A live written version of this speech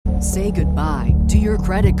Say goodbye to your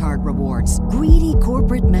credit card rewards. Greedy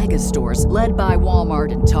corporate mega stores, led by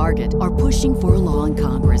Walmart and Target, are pushing for a law in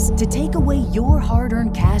Congress to take away your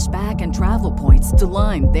hard-earned cash back and travel points to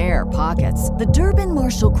line their pockets. The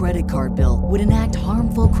Durbin-Marshall credit card bill would enact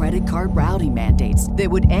harmful credit card routing mandates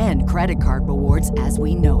that would end credit card rewards as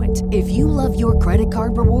we know it. If you love your credit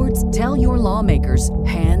card rewards, tell your lawmakers,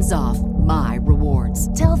 hands off my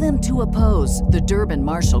rewards. Tell them to oppose the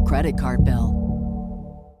Durbin-Marshall credit card bill.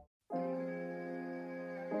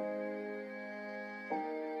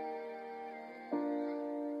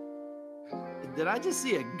 Did I just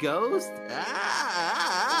see a ghost?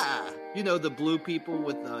 You know, the blue people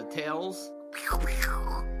with tails?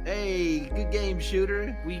 Hey, good game,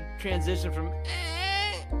 shooter. We transition from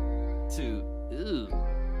to ooh.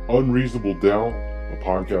 Unreasonable Doubt, a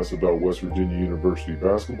podcast about West Virginia University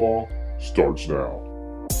basketball, starts now.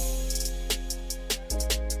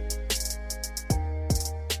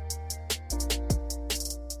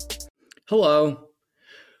 Hello.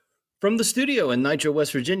 From the studio in Nitro,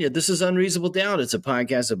 West Virginia, this is Unreasonable Doubt. It's a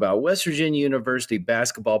podcast about West Virginia University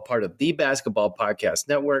basketball, part of the Basketball Podcast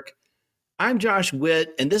Network. I'm Josh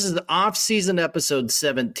Witt, and this is the off-season episode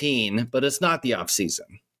 17, but it's not the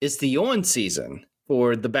off-season. It's the on-season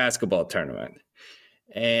for the basketball tournament.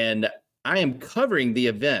 And I am covering the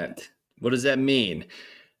event. What does that mean?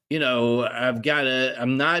 You know,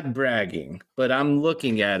 I'm not bragging, but I'm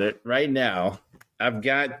looking at it right now. I've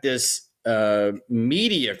got this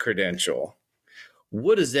media credential.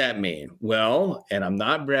 What does that mean? Well, and I'm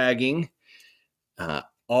not bragging,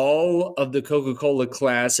 all of the Coca-Cola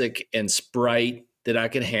Classic and Sprite that I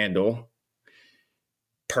can handle,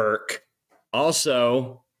 perk,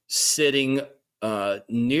 also sitting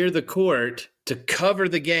near the court to cover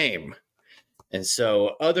the game. And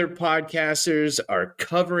so other podcasters are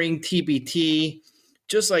covering TBT,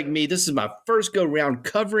 just like me. This is my first go round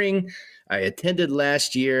covering. I attended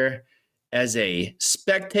last year as a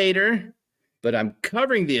spectator, but I'm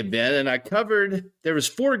covering the event, and there was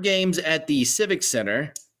 4 games at the Civic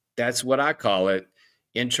Center. That's what I call it,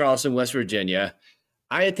 in Charleston, West Virginia.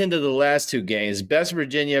 I attended the last 2 games. Best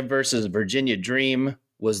Virginia versus Virginia Dream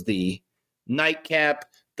was the nightcap.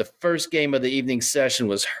 The first game of the evening session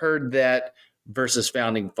was Heard That versus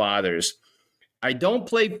Founding Fathers. I don't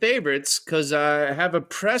play favorites because I have a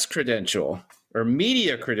press credential or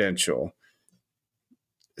media credential.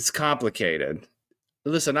 It's complicated.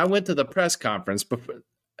 Listen, I went to the press conference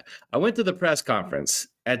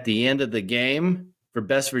at the end of the game for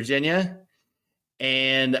Best Virginia,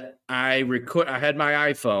 and I had my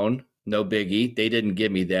iPhone, no biggie. They didn't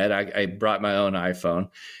give me that. I brought my own iPhone,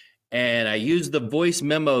 and I used the voice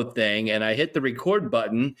memo thing, and I hit the record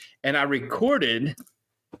button, and I recorded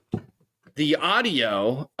the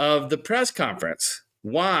audio of the press conference.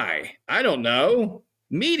 Why? I don't know.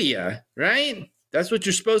 Media, right? That's what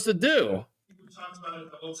you're supposed to do. We talked about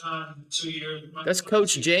it the whole time, 2 years. That's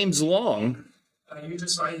Coach James Long. You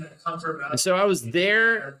just find that comfort about it. And so I was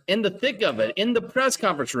there in the thick of it, in the press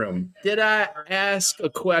conference room. Did I ask a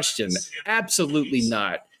question? Absolutely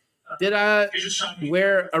not. Did I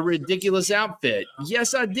wear a ridiculous outfit?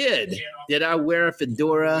 Yes, I did. Did I wear a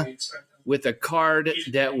fedora with a card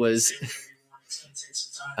that was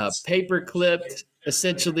paper clipped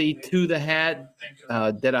essentially to the hat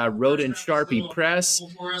that I wrote in Sharpie Press?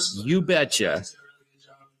 You betcha.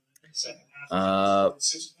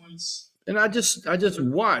 And I just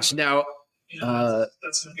watched. Now,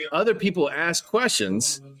 other people ask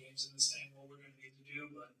questions.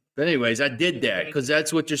 But anyways, I did that because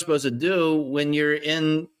that's what you're supposed to do when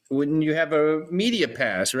you have a media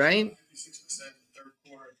pass, right?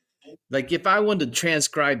 Like if I wanted to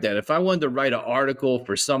transcribe that, if I wanted to write an article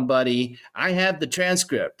for somebody, I have the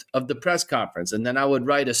transcript of the press conference, and then I would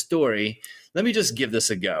write a story. Let me just give this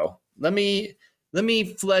a go. Let me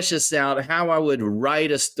flesh this out, how I would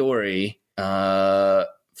write a story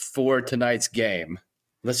for tonight's game.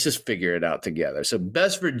 Let's just figure it out together. So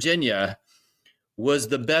Best Virginia was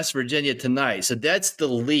the Best Virginia tonight. So that's the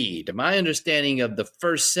lead. My understanding of the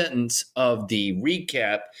first sentence of the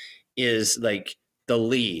recap is like the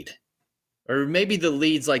lead. Or maybe the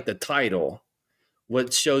lead's like the title,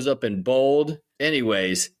 what shows up in bold.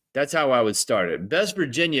 Anyways, that's how I would start it. Best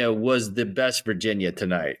Virginia was the Best Virginia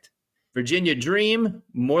tonight. Virginia Dream,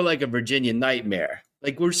 more like a Virginia Nightmare.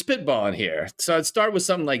 Like we're spitballing here. So I'd start with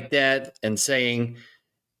something like that and saying,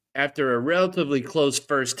 after a relatively close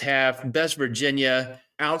first half, Best Virginia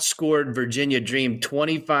outscored Virginia Dream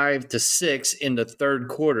 25-6 in the third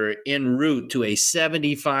quarter en route to a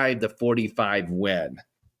 75-45 win.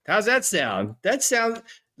 How's that sound? That sounds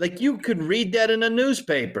like you could read that in a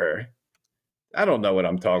newspaper. I don't know what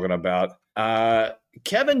I'm talking about.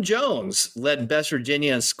 Kevin Jones led Best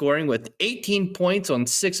Virginia in scoring with 18 points on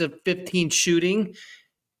 6 of 15 shooting.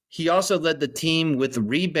 He also led the team with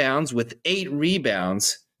rebounds with 8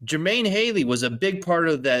 rebounds. Jermaine Haley was a big part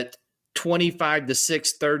of that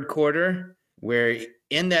 25-6 third quarter, where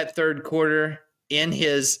in that third quarter, in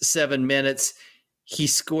his 7 minutes, he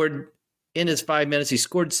scored, in his 5 minutes, he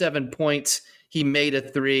scored 7 points. He made a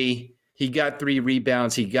 3. He got 3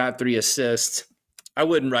 rebounds. He got 3 assists. I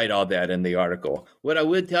wouldn't write all that in the article. What I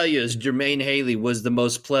would tell you is Jermaine Haley was the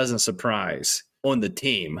most pleasant surprise on the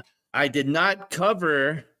team. I did not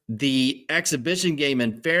cover the exhibition game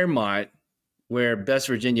in Fairmont where Best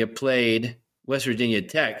Virginia played West Virginia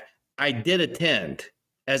Tech. I did attend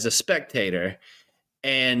as a spectator,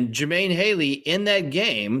 and Jermaine Haley in that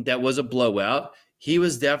game that was a blowout, he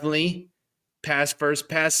was definitely pass first,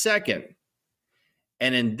 pass second.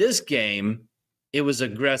 And in this game, it was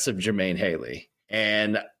aggressive Jermaine Haley.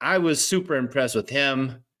 And I was super impressed with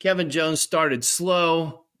him. Kevin Jones started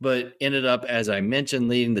slow, but ended up, as I mentioned,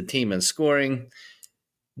 leading the team in scoring.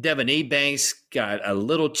 Devin Ebanks got a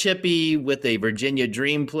little chippy with a Virginia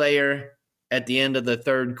Dream player at the end of the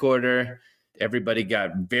third quarter. Everybody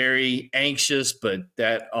got very anxious, but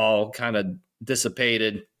that all kind of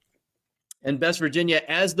dissipated. And Best Virginia,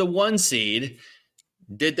 as the 1 seed,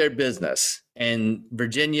 did their business. And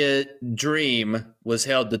Virginia Dream was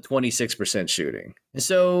held to 26% shooting. And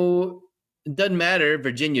so it doesn't matter.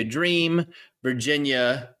 Virginia Dream,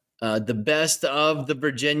 Virginia, the best of the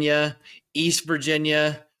Virginia, East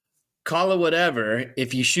Virginia, call it whatever.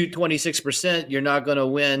 If you shoot 26%, you're not going to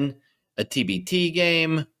win a TBT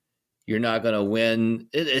game. You're not going to win.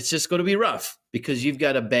 It's just going to be rough because you've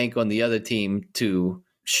got to bank on the other team to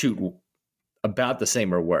shoot about the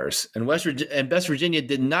same or worse. And West Virginia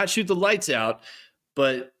did not shoot the lights out,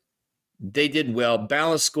 but they did well.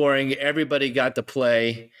 Balanced scoring. Everybody got to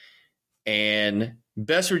play. And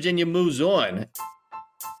Best Virginia moves on.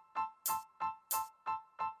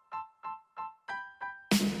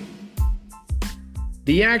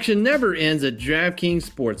 The action never ends at DraftKings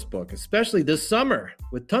Sportsbook, especially this summer.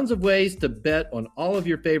 With tons of ways to bet on all of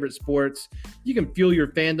your favorite sports, you can fuel your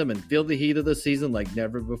fandom and feel the heat of the season like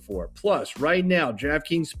never before. Plus, right now,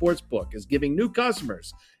 DraftKings Sportsbook is giving new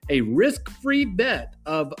customers a risk-free bet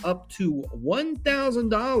of up to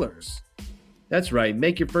 $1,000. That's right,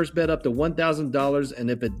 make your first bet up to $1,000, and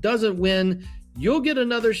if it doesn't win, you'll get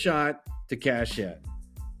another shot to cash in.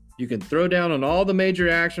 You can throw down on all the major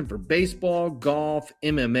action for baseball, golf,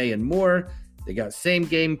 MMA, and more. They got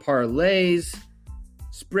same-game parlays,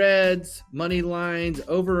 spreads, money lines,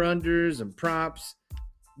 over-unders, and props.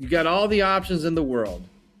 You got all the options in the world.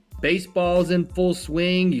 Baseball's in full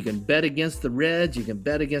swing. You can bet against the Reds. You can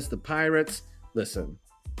bet against the Pirates. Listen,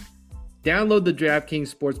 download the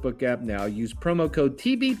DraftKings Sportsbook app now. Use promo code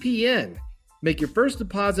TBPN. Make your first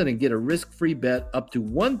deposit and get a risk-free bet up to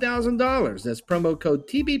 $1,000. That's promo code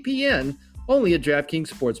TBPN, only at DraftKings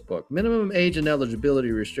Sportsbook. Minimum age and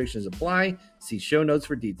eligibility restrictions apply. See show notes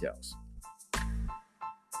for details.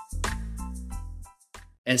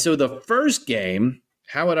 And so the first game,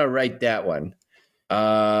 how would I write that one?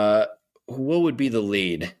 What would be the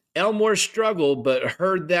lead? Elmore struggled, but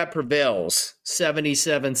Herd That prevails,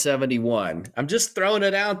 77-71. I'm just throwing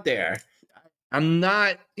it out there. I'm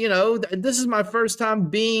not, this is my first time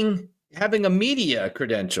having a media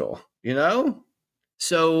credential,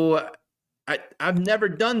 So I've never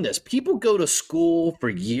done this. People go to school for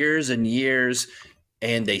years and years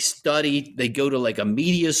and they study, they go to like a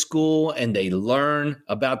media school and they learn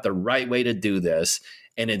about the right way to do this.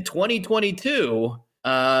 And in 2022,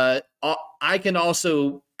 I can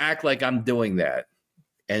also act like I'm doing that.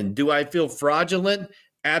 And do I feel fraudulent?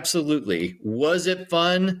 Absolutely. Was it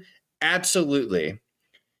fun? Absolutely.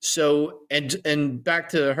 So, and back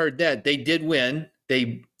to Herd That, they did win.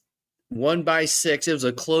 They won by 6. It was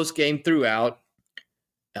a close game throughout.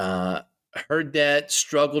 Herd That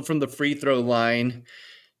struggled from the free throw line.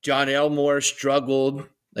 John Elmore struggled.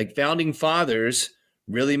 Like Founding Fathers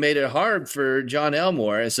really made it hard for John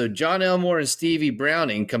Elmore. And so John Elmore and Stevie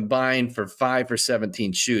Browning combined for 5 for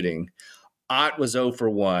 17 shooting. Ott was 0 for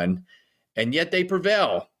 1. And yet they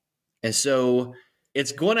prevail. And so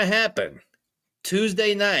it's going to happen.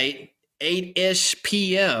 Tuesday night, 8-ish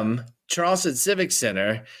p.m., Charleston Civic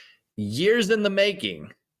Center, years in the making.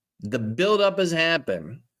 The buildup has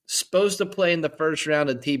happened. Supposed to play in the first round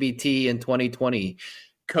of TBT in 2020,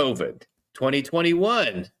 COVID.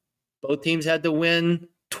 2021, both teams had to win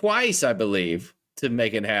twice, I believe, to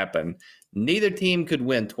make it happen. Neither team could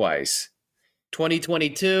win twice.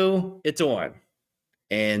 2022, it's on.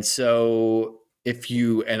 And so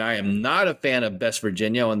and I am not a fan of Best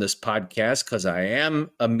Virginia on this podcast because I am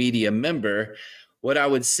a media member, What I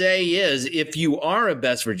would say is, if you are a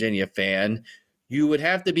West Virginia fan, you would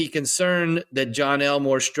have to be concerned that John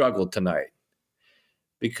Elmore struggled tonight,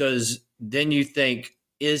 because then you think,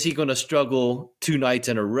 is he going to struggle 2 nights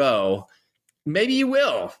in a row? Maybe he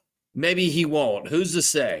will. Maybe he won't. Who's to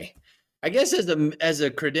say? I guess as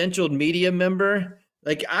a credentialed media member,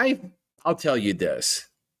 like I'll tell you this.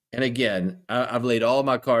 And again, I've laid all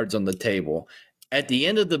my cards on the table. At the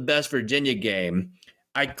end of the West Virginia game,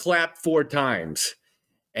 I clapped 4 times.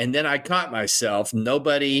 And then I caught myself.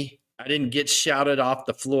 I didn't get shouted off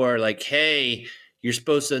the floor like, hey, you're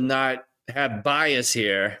supposed to not have bias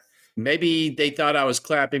here. Maybe they thought I was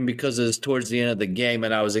clapping because it was towards the end of the game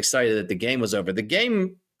and I was excited that the game was over. The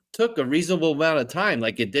game took a reasonable amount of time.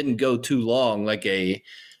 Like, it didn't go too long like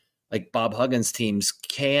Bob Huggins teams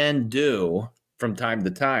can do from time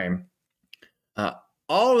to time.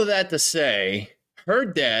 All of that to say,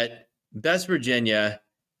 heard that West Virginia,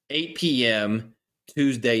 8 p.m.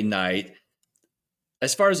 Tuesday night.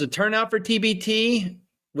 As far as the turnout for TBT,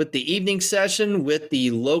 with the evening session, with the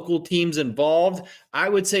local teams involved, I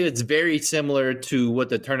would say it's very similar to what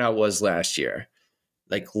the turnout was last year.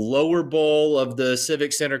 Like lower bowl of the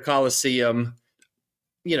Civic Center Coliseum,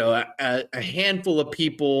 a handful of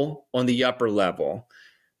people on the upper level.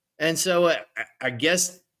 And so I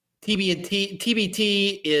guess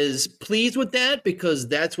TBT is pleased with that because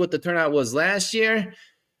that's what the turnout was last year.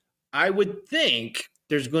 I would think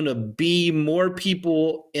there's going to be more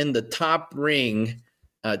people in the top ring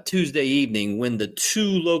Tuesday evening when the 2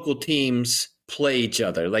 local teams play each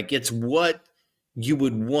other. Like, it's what you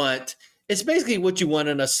would want. It's basically what you want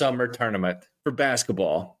in a summer tournament for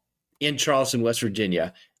basketball in Charleston, West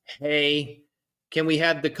Virginia. Hey, can we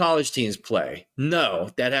have the college teams play? No,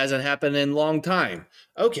 that hasn't happened in a long time.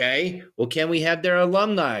 Okay, well, can we have their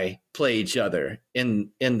alumni play each other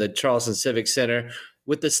in the Charleston Civic Center,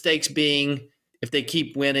 with the stakes being, if they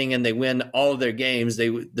keep winning and they win all of their games,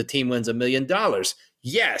 the team wins $1 million.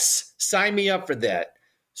 Yes, sign me up for that.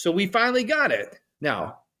 So we finally got it.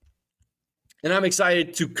 Now, and I'm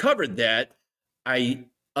excited to cover that. I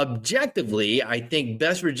think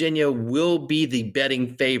West Virginia will be the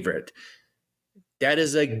betting favorite. That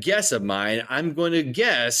is a guess of mine. I'm going to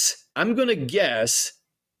guess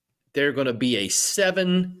they're going to be a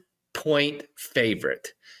 7-point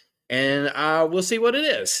favorite. And we'll see what it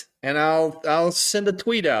is. And I'll send a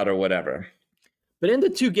tweet out or whatever. But in the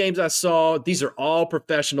 2 games I saw, these are all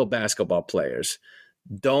professional basketball players.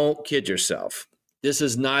 Don't kid yourself. This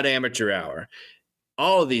is not amateur hour.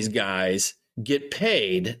 All of these guys get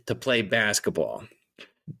paid to play basketball.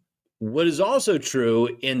 What is also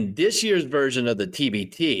true in this year's version of the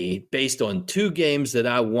TBT, based on 2 games that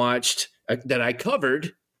I watched, that I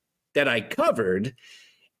covered,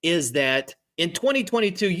 is that in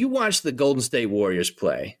 2022, you watched the Golden State Warriors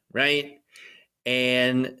play, right?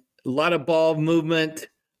 And a lot of ball movement,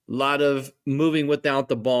 a lot of moving without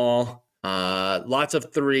the ball, lots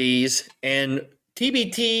of threes. And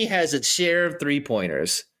TBT has its share of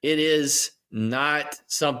 3-pointers. It is not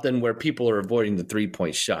something where people are avoiding the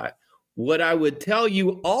 3-point shot. What I would tell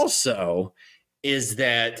you also is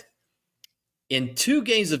that in 2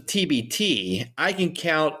 games of TBT, I can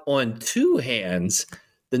count on 2 hands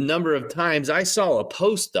the number of times I saw a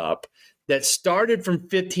post up that started from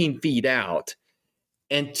 15 feet out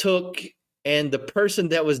and the person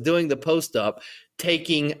that was doing the post up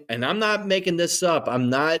taking, and I'm not making this up, I'm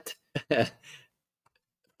not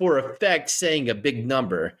for effect saying a big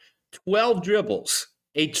number, 12 dribbles.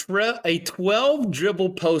 A 12 dribble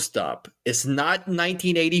post up. It's not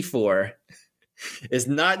 1984. It's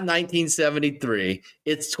not 1973.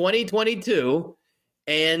 It's 2022.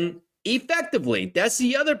 And effectively, that's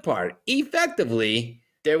the other part. Effectively,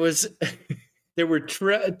 there were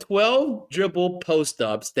 12 dribble post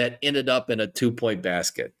ups that ended up in a 2-point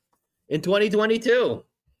basket in 2022.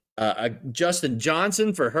 Justin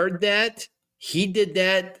Johnson, for heard that, he did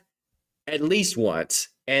that at least once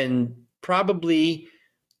and probably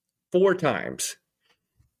 4 times.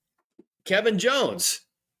 Kevin Jones,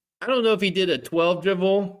 I don't know if he did a 12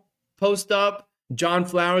 dribble post up. John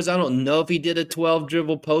Flowers, I don't know if he did a 12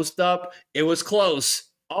 dribble post up. It was close.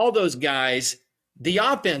 All those guys, the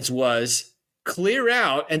offense was clear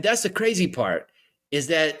out. And that's the crazy part, is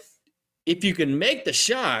that if you can make the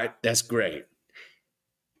shot, that's great.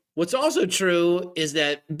 What's also true is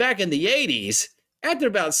that back in the 80s, after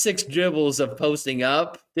about 6 dribbles of posting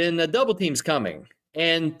up, then a double team's coming.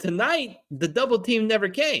 And tonight, the double team never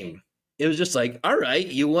came. It was just like, all right,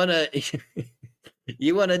 you want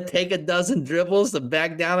to take a dozen dribbles to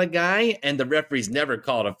back down a guy? And the referees never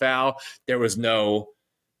called a foul. There was no,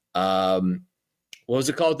 what was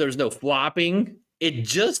it called? There was no flopping. It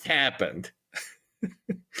just happened.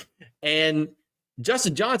 And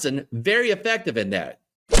Justin Johnson, very effective in that.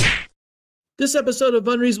 This episode of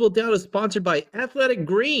Unreasonable Doubt is sponsored by Athletic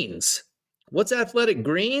Greens. What's Athletic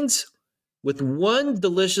Greens? With one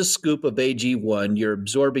delicious scoop of AG1, you're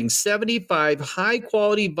absorbing 75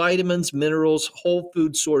 high-quality vitamins, minerals, whole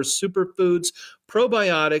food source superfoods,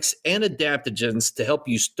 probiotics, and adaptogens to help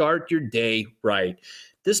you start your day right.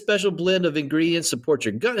 This special blend of ingredients supports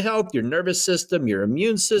your gut health, your nervous system, your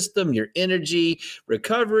immune system, your energy,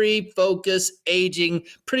 recovery, focus, aging,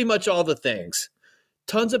 pretty much all the things.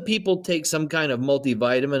 Tons of people take some kind of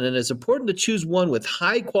multivitamin, and it's important to choose one with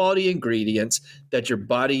high-quality ingredients that your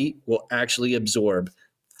body will actually absorb.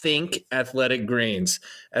 Think Athletic Greens.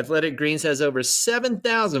 Athletic Greens has over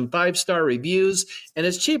 7,000 five-star reviews, and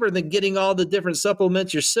it's cheaper than getting all the different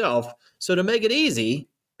supplements yourself. So to make it easy,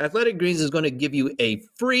 Athletic Greens is going to give you a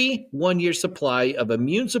free 1-year supply of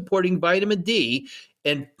immune-supporting vitamin D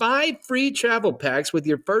and 5 free travel packs with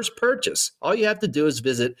your first purchase. All you have to do is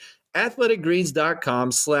visit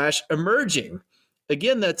athleticgreens.com/emerging.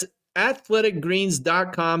 Again, that's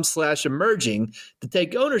athleticgreens.com/emerging to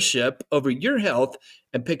take ownership over your health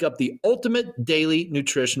and pick up the ultimate daily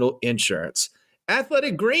nutritional insurance.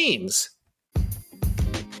 Athletic Greens.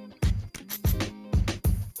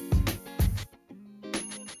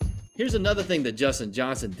 Here's another thing that Justin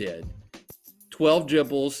Johnson did. 12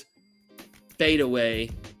 dribbles, fade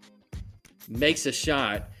away, makes a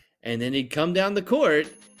shot, and then he'd come down the court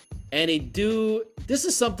and he'd do, this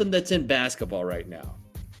is something that's in basketball right now,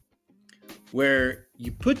 where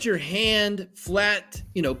you put your hand flat,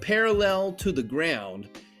 parallel to the ground,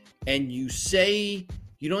 and you say,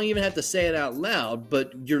 you don't even have to say it out loud,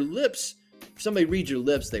 but your lips, if somebody reads your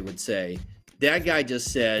lips, they would say, that guy just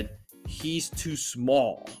said, he's too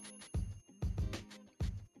small.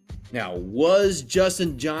 Now, was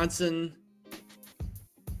Justin Johnson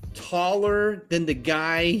taller than the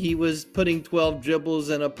guy he was putting 12 dribbles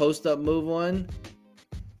and a post-up move on?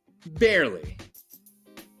 Barely.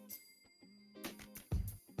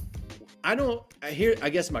 I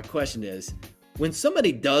guess my question is, when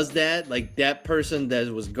somebody does that, like that person that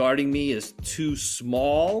was guarding me is too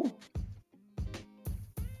small,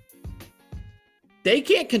 they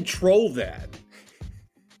can't control that.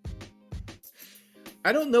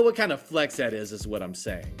 I don't know what kind of flex that is what I'm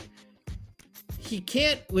saying. He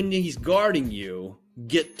can't, when he's guarding you,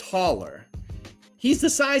 get taller. He's the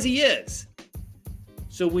size he is.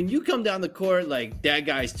 So when you come down the court like, that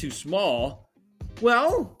guy's too small,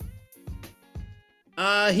 well,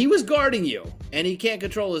 he was guarding you, and he can't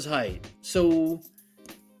control his height. So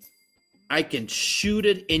I can shoot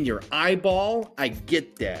it in your eyeball. I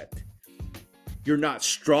get that. You're not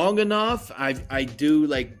strong enough. I do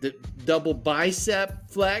like the double bicep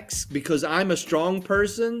flex because I'm a strong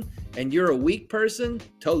person and you're a weak person.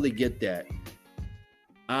 Totally get that.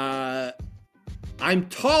 I'm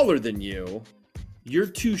taller than you. You're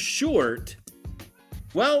too short.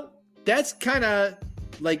 Well, that's kind of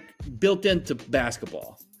like built into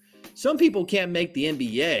basketball. Some people can't make the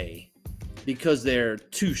NBA because they're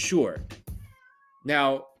too short.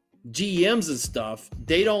 Now, GMs and stuff,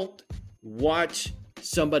 they don't watch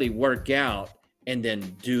somebody work out and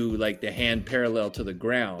then do like the hand parallel to the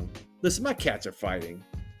ground. Listen, my cats are fighting.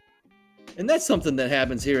 And that's something that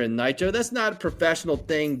happens here in Nitro. That's not a professional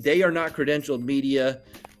thing. They are not credentialed media.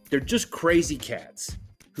 They're just crazy cats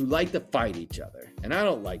who like to fight each other. And I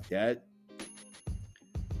don't like that.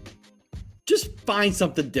 Just find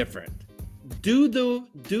something different. Do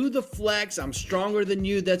the flex. I'm stronger than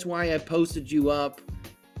you. That's why I posted you up.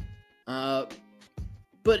 But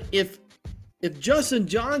if Justin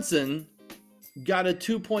Johnson got a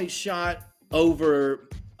 2-point shot over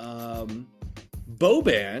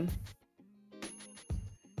Boban,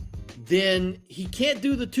 then he can't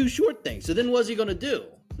do the too short thing. So then what's he going to do?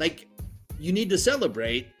 Like, you need to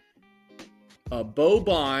celebrate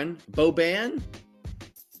Boban,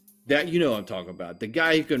 that you know I'm talking about, the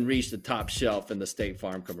guy who can reach the top shelf in the State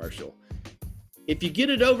Farm commercial. If you get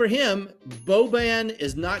it over him, Boban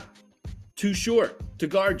is not too short to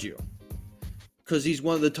guard you because he's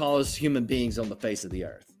one of the tallest human beings on the face of the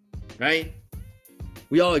earth, right?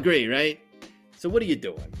 We all agree, right? So what are you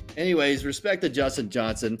doing? Anyways, respect to Justin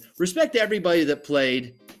Johnson. Respect to everybody that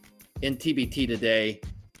played in TBT today.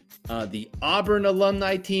 The Auburn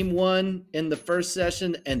alumni team won in the first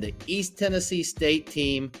session, and the East Tennessee State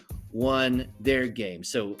team won their game.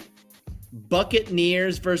 So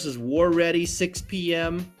Buccaneers versus War Ready, 6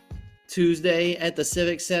 p.m. Tuesday at the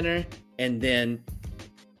Civic Center. And then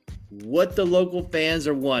what the local fans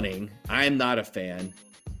are wanting, I am not a fan.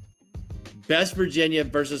 Best Virginia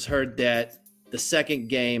versus Herd Det, the second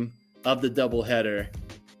game of the doubleheader.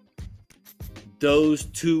 those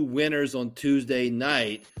two winners on Tuesday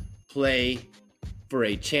night play for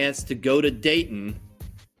a chance to go to Dayton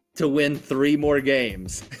to win 3 more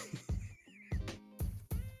games.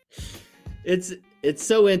 It's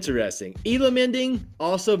so interesting. Elam ending,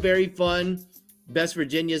 also very fun. West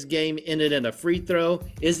Virginia's game ended in a free throw.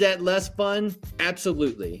 Is that less fun?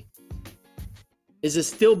 Absolutely. Is it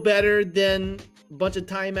still better than a bunch of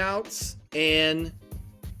timeouts and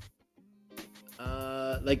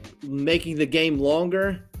like making the game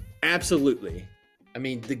longer? Absolutely. I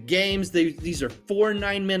mean, the games, these are 4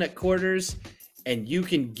 9-minute quarters, and you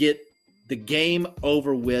can get the game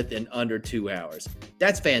over with in under 2 hours.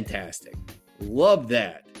 That's fantastic. Love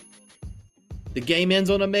that. The game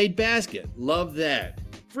ends on a made basket. Love that.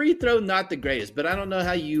 Free throw, not the greatest, but I don't know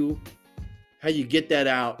how you get that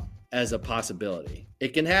out as a possibility. It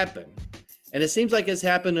can happen. And it seems like it's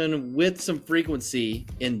happening with some frequency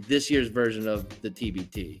in this year's version of the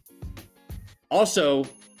TBT. Also,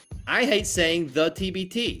 I hate saying the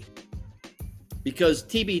TBT because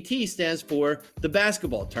TBT stands for the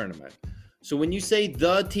basketball tournament. So when you say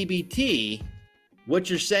the TBT, what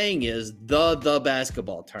you're saying is the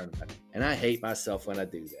basketball tournament. And I hate myself when I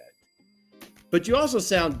do that. But you also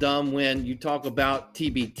sound dumb when you talk about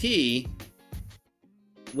TBT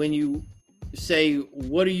when you say,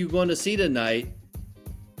 what are you going to see tonight?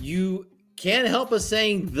 You can't help but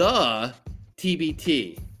saying the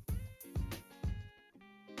TBT.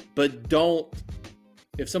 But don't,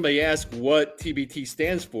 if somebody asks what TBT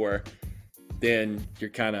stands for, then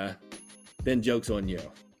then joke's on you.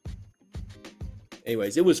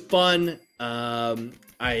 Anyways, it was fun.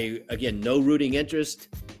 Again, no rooting interest,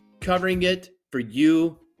 covering it for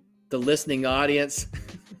you, the listening audience.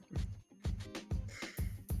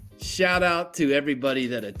 Shout out to everybody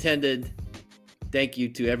that attended. Thank you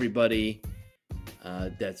to everybody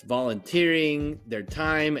that's volunteering their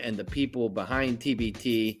time and the people behind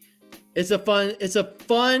TBT. It's a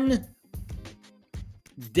fun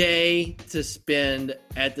day to spend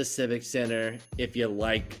at the Civic Center if you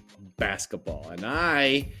like basketball. And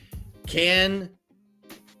I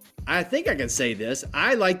think I can say this.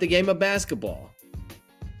 I like the game of basketball.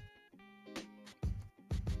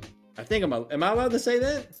 Am I allowed to say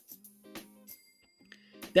that?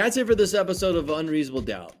 That's it for this episode of Unreasonable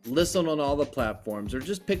Doubt. Listen on all the platforms or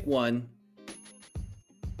just pick one.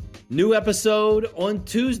 New episode on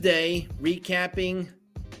Tuesday, recapping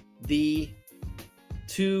the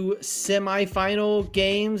 2 semifinal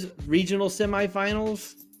games, regional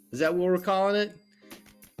semifinals. Is that what we're calling it?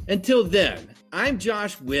 Until then, I'm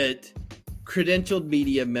Josh Witt, credentialed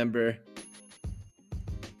media member.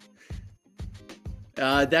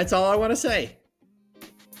 That's all I want to say.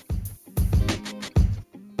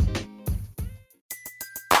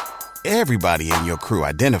 Everybody in your crew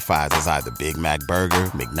identifies as either Big Mac Burger,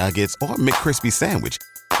 McNuggets, or McCrispy Sandwich.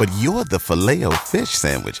 But you're the Filet-O-Fish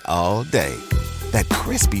Sandwich all day. That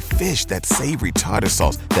crispy fish, that savory tartar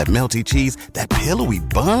sauce, that melty cheese, that pillowy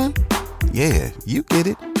bun. Yeah, you get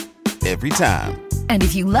it. Every time. And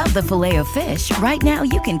if you love the Filet-O-Fish, right now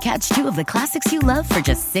you can catch 2 of the classics you love for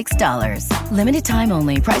just $6. Limited time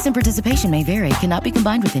only. Price and participation may vary. Cannot be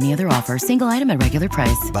combined with any other offer. Single item at regular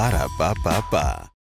price. Ba-da-ba-ba-ba.